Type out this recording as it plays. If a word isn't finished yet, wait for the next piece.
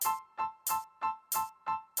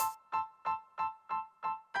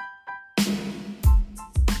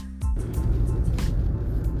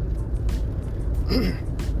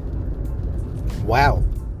Wow.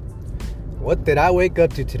 What did I wake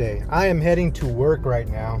up to today? I am heading to work right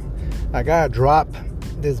now. I gotta drop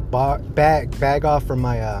this bag off for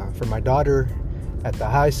my daughter at the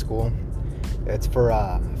high school. It's for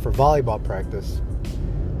volleyball practice.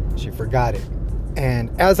 She forgot it.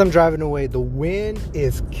 And as I'm driving away, the wind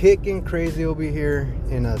is kicking crazy over here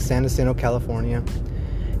in San Jacinto, California.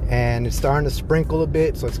 And it's starting to sprinkle a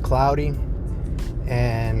bit, so it's cloudy.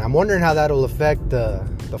 And I'm wondering how that'll affect the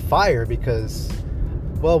fire, because,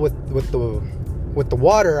 well, with the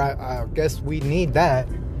water, I guess we need that.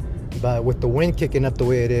 But with the wind kicking up the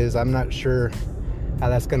way it is, I'm not sure how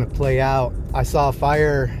that's going to play out. I saw a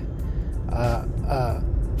fireman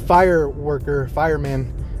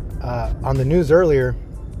on the news earlier.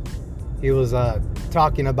 He was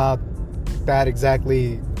talking about that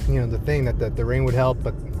exactly, the thing that the rain would help,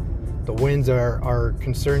 but the winds are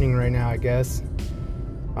concerning right now, I guess.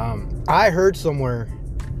 I heard somewhere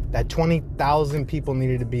that 20,000 people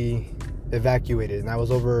needed to be evacuated, and I was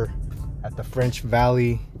over at the French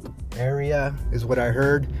Valley area, is what I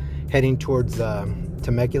heard, heading towards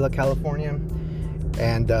Temecula, California.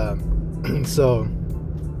 And so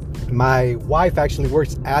my wife actually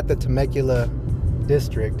works at the Temecula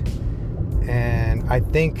district, and I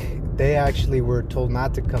think they actually were told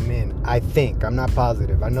not to come in. I'm not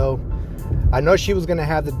positive. I know she was gonna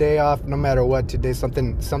have the day off no matter what today.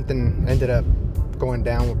 Something ended up going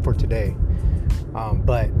down for today.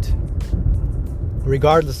 But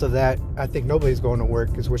regardless of that, I think nobody's going to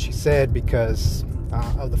work, is what she said, because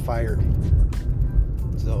of the fire.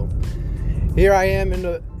 So here I am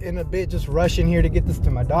in a bit, just rushing here to get this to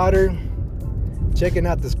my daughter. Checking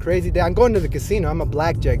out this crazy day. I'm going to the casino. I'm a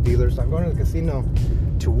blackjack dealer, so I'm going to the casino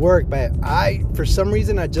to work. But for some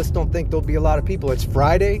reason, I just don't think there'll be a lot of people. It's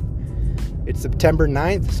Friday. It's September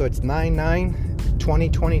 9th, so it's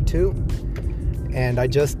 9/9/2022. And I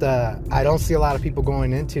don't see a lot of people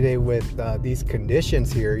going in today with these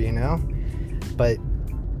conditions here, But,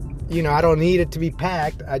 I don't need it to be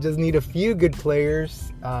packed. I just need a few good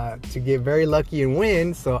players to get very lucky and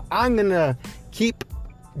win. So I'm going to keep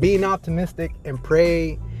being optimistic and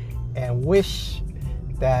pray and wish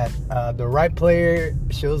that the right player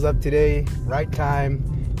shows up today, right time,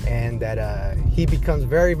 and that he becomes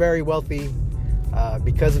very, very wealthy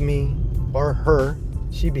because of me, or her.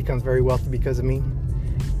 She becomes very wealthy because of me.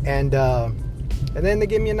 And then they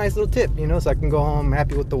give me a nice little tip, so I can go home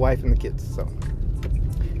happy with the wife and the kids. So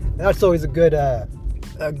that's always a good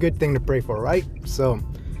thing to pray for, right? So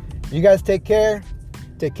you guys take care.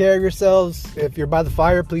 Take care of yourselves. If you're by the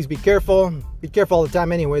fire, please be careful. Be careful all the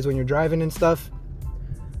time anyways when you're driving and stuff.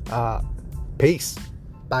 Peace.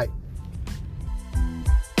 Bye.